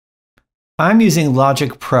I'm using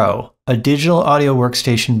Logic Pro, a digital audio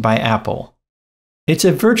workstation by Apple. It's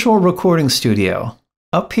a virtual recording studio.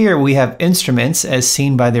 Up here we have instruments as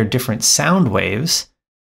seen by their different sound waves,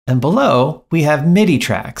 and below we have MIDI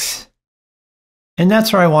tracks. And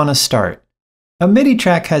that's where I want to start. A MIDI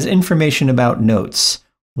track has information about notes,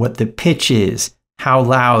 what the pitch is, how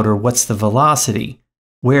loud or what's the velocity,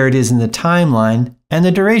 where it is in the timeline, and the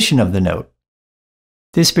duration of the note.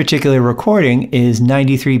 This particular recording is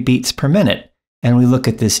 93 beats per minute, and we look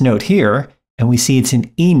at this note here, and we see it's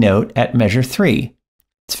an E note at measure 3.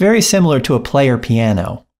 It's very similar to a player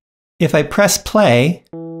piano. If I press play,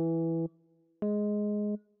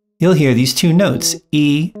 you'll hear these two notes,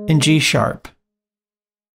 E and G sharp.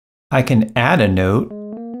 I can add a note,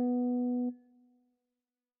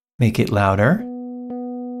 make it louder.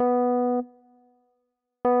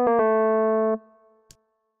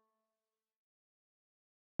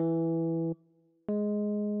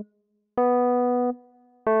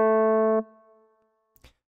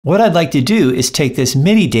 What I'd like to do is take this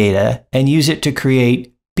MIDI data and use it to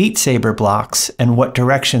create Beat Saber blocks and what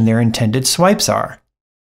direction their intended swipes are.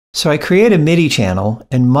 So I create a MIDI channel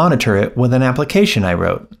and monitor it with an application I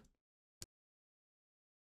wrote.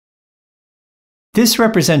 This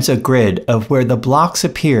represents a grid of where the blocks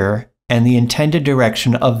appear and the intended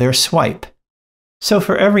direction of their swipe. So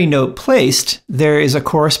for every note placed, there is a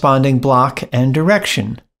corresponding block and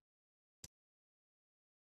direction.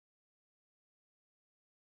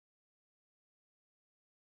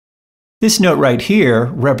 This note right here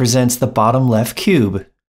represents the bottom left cube.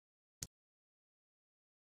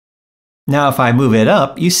 Now if I move it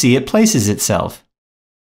up, you see it places itself.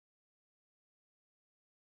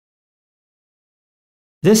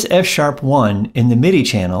 This F# 1 in the MIDI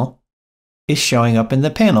channel is showing up in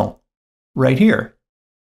the panel, right here.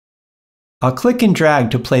 I'll click and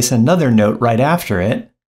drag to place another note right after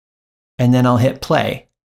it, and then I'll hit play.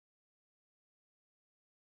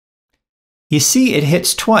 You see it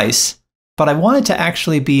hits twice, but I want it to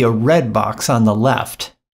actually be a red box on the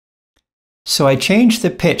left. So I changed the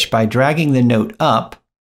pitch by dragging the note up,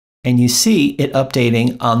 and you see it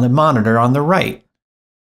updating on the monitor on the right.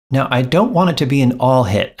 Now I don't want it to be an all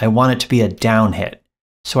hit, I want it to be a down hit.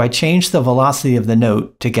 So I changed the velocity of the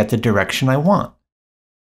note to get the direction I want.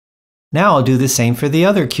 Now I'll do the same for the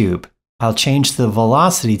other cube. I'll change the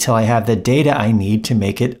velocity till I have the data I need to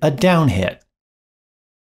make it a down hit.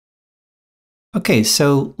 Okay,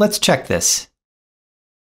 so let's check this.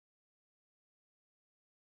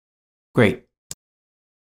 Great.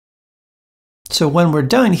 So when we're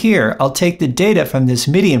done here, I'll take the data from this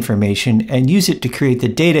MIDI information and use it to create the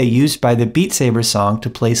data used by the Beat Saber song to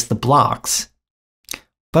place the blocks.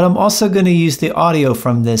 But I'm also going to use the audio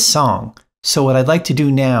from this song. So what I'd like to do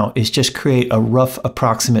now is just create a rough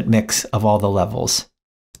approximate mix of all the levels.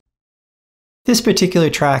 This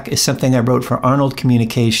particular track is something I wrote for Arnold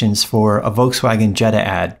Communications for a Volkswagen Jetta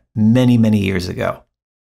ad many, many years ago.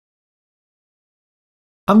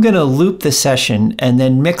 I'm going to loop the session and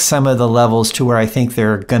then mix some of the levels to where I think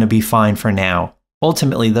they're going to be fine for now.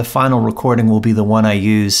 Ultimately, the final recording will be the one I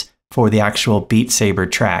use for the actual Beat Saber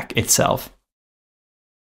track itself.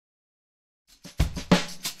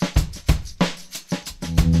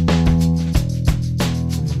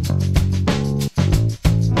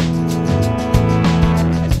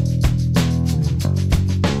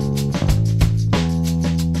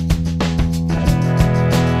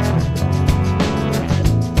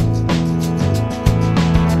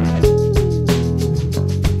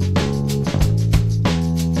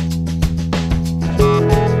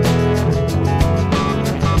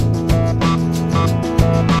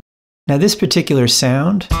 Now this particular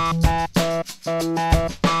sound,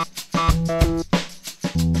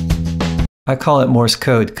 I call it Morse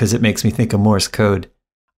code because it makes me think of Morse code.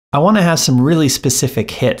 I want to have some really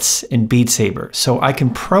specific hits in Beat Saber, so I can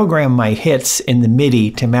program my hits in the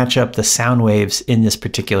MIDI to match up the sound waves in this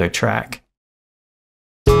particular track.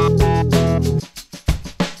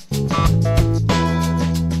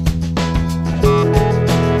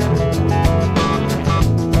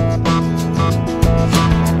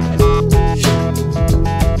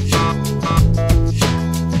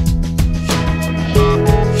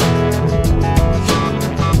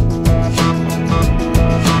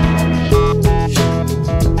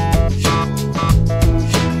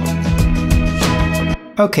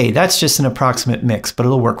 Okay, that's just an approximate mix, but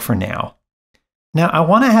it'll work for now. Now, I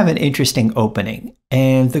want to have an interesting opening,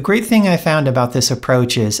 and the great thing I found about this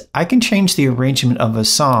approach is I can change the arrangement of a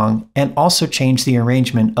song and also change the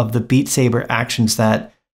arrangement of the Beat Saber actions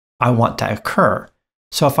that I want to occur.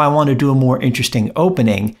 So if I want to do a more interesting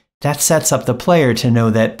opening, that sets up the player to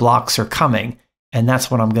know that blocks are coming, and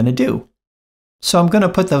that's what I'm going to do. So I'm going to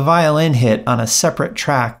put the violin hit on a separate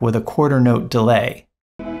track with a quarter note delay.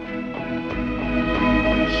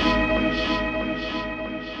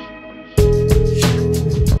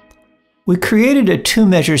 We created a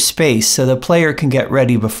 2-measure space so the player can get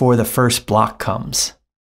ready before the first block comes.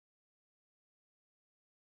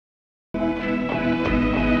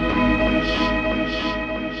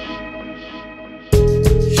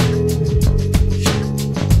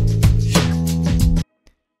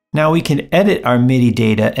 Now we can edit our MIDI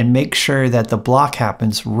data and make sure that the block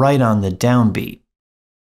happens right on the downbeat.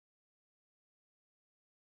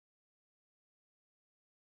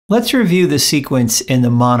 Let's review the sequence in the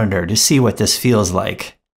monitor to see what this feels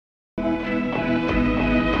like.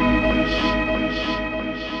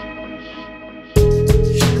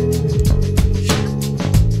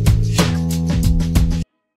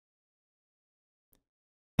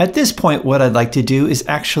 At this point, what I'd like to do is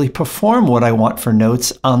actually perform what I want for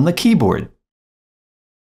notes on the keyboard.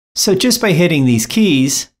 So just by hitting these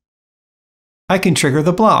keys, I can trigger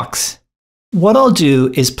the blocks. What I'll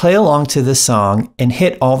do is play along to the song and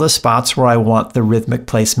hit all the spots where I want the rhythmic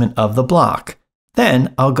placement of the block.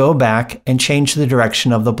 Then I'll go back and change the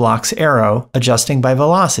direction of the block's arrow, adjusting by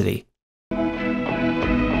velocity.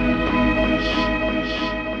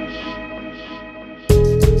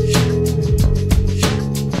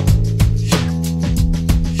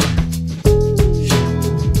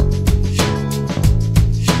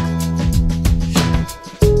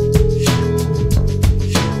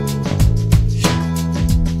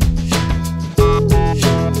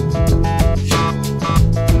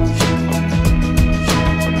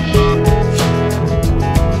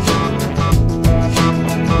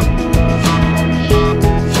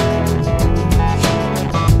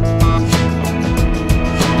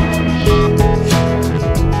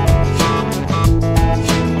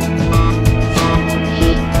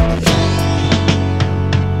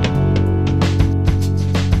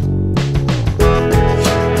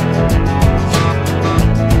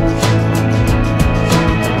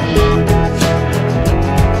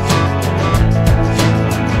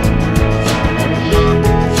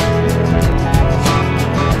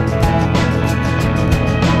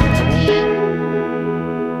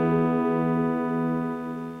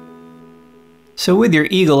 So with your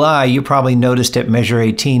eagle eye, you probably noticed at measure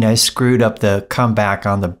 18 I screwed up the comeback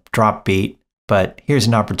on the drop beat, but here's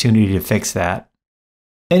an opportunity to fix that.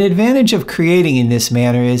 An advantage of creating in this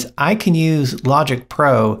manner is I can use Logic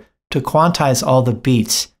Pro to quantize all the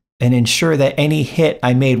beats and ensure that any hit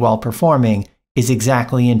I made while performing is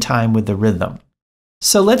exactly in time with the rhythm.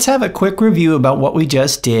 So let's have a quick review about what we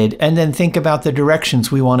just did and then think about the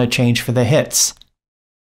directions we want to change for the hits.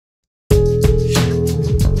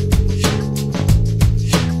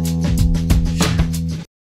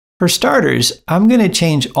 For starters, I'm going to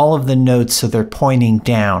change all of the notes so they're pointing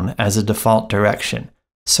down as a default direction.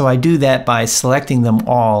 So I do that by selecting them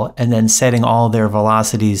all and then setting all their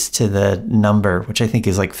velocities to the number, which I think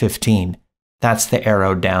is like 15. That's the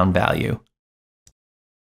arrow down value.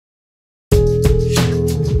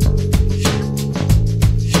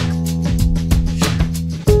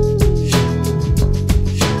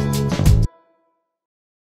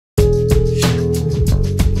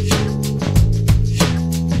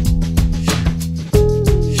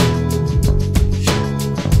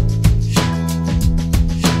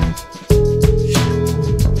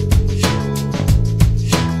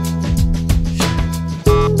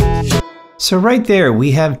 So right there,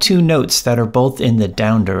 we have two notes that are both in the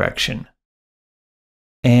down direction.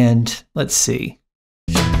 And let's see.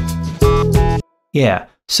 Yeah,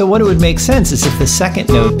 so what it would make sense is if the second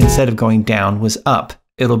note, instead of going down, was up.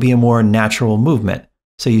 It'll be a more natural movement.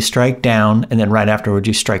 So you strike down, and then right afterwards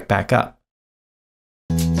you strike back up.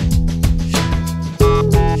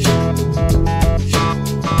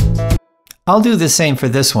 I'll do the same for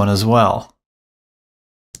this one as well.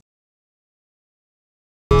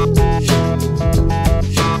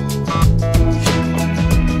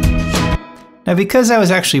 Now, because I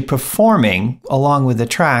was actually performing along with the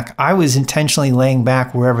track, I was intentionally laying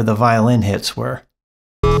back wherever the violin hits were.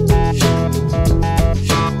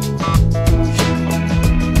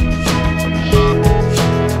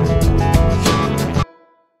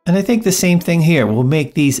 And I think the same thing here. We'll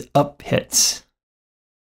make these up hits.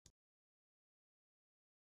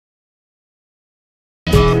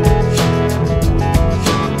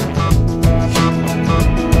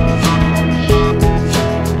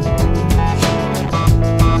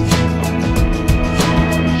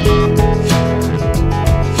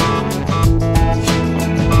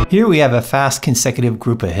 Here we have a fast consecutive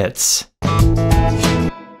group of hits.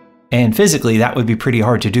 And physically, that would be pretty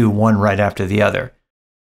hard to do one right after the other.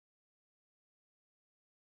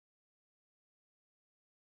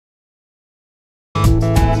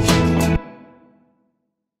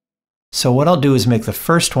 So what I'll do is make the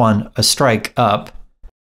first one a strike up.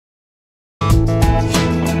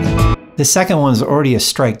 The second one's already a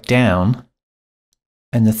strike down.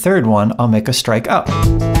 And the third one, I'll make a strike up.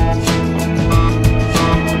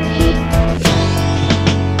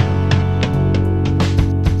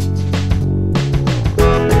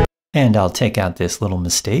 And I'll take out this little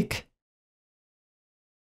mistake.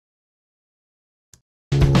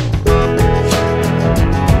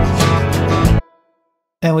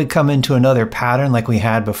 And we come into another pattern like we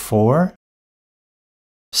had before.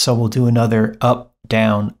 So we'll do another up,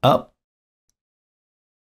 down, up.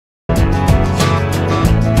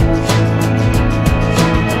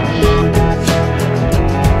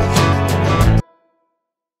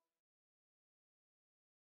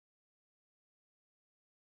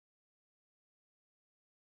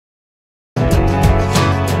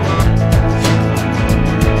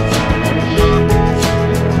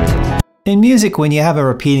 In music, when you have a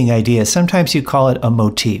repeating idea, sometimes you call it a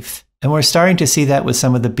motif. And we're starting to see that with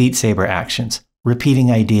some of the Beat Saber actions,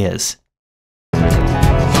 repeating ideas. And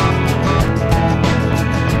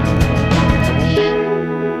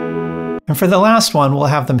for the last one, we'll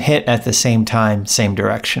have them hit at the same time, same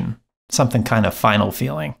direction. Something kind of final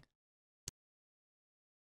feeling.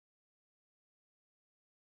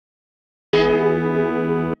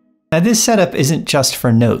 Now this setup isn't just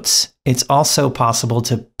for notes. It's also possible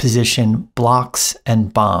to position blocks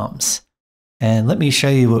and bombs. And let me show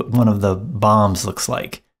you what one of the bombs looks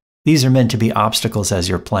like. These are meant to be obstacles as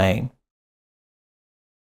you're playing.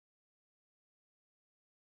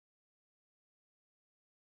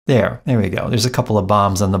 There we go. There's a couple of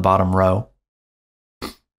bombs on the bottom row.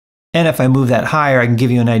 And if I move that higher, I can give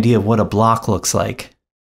you an idea of what a block looks like.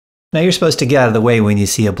 Now you're supposed to get out of the way when you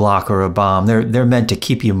see a block or a bomb. They're meant to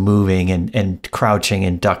keep you moving and crouching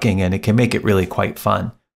and ducking, and it can make it really quite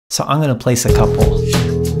fun. So I'm going to place a couple.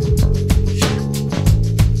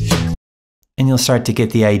 And you'll start to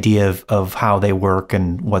get the idea of how they work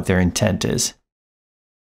and what their intent is.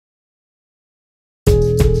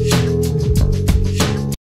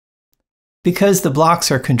 Because the blocks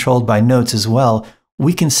are controlled by notes as well,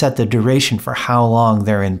 we can set the duration for how long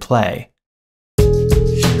they're in play.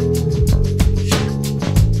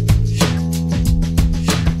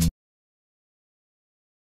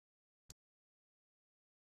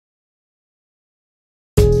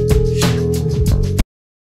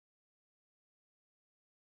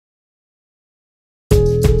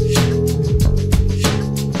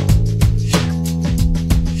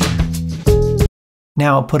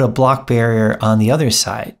 Now I'll put a block barrier on the other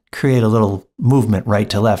side, create a little movement right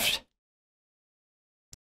to left.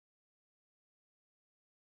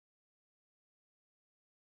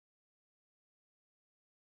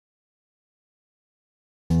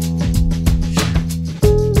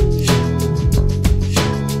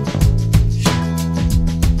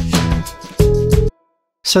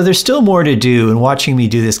 So there's still more to do, and watching me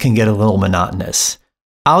do this can get a little monotonous.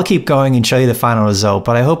 I'll keep going and show you the final result,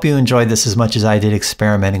 but I hope you enjoyed this as much as I did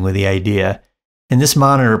experimenting with the idea. And this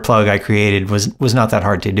monitor plug I created was not that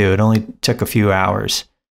hard to do. It only took a few hours.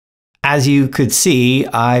 As you could see,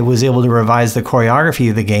 I was able to revise the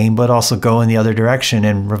choreography of the game, but also go in the other direction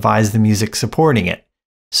and revise the music supporting it.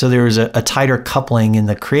 So there was a tighter coupling in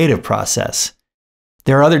the creative process.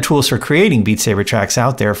 There are other tools for creating Beat Saber tracks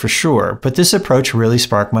out there for sure, but this approach really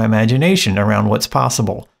sparked my imagination around what's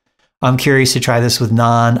possible. I'm curious to try this with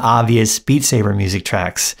non-obvious Beat Saber music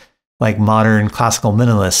tracks, like modern classical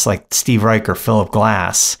minimalists like Steve Reich or Philip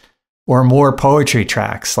Glass, or more poetry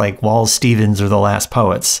tracks like Wallace Stevens or The Last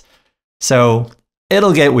Poets. So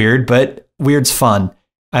it'll get weird, but weird's fun.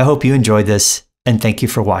 I hope you enjoyed this, and thank you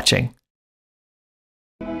for watching.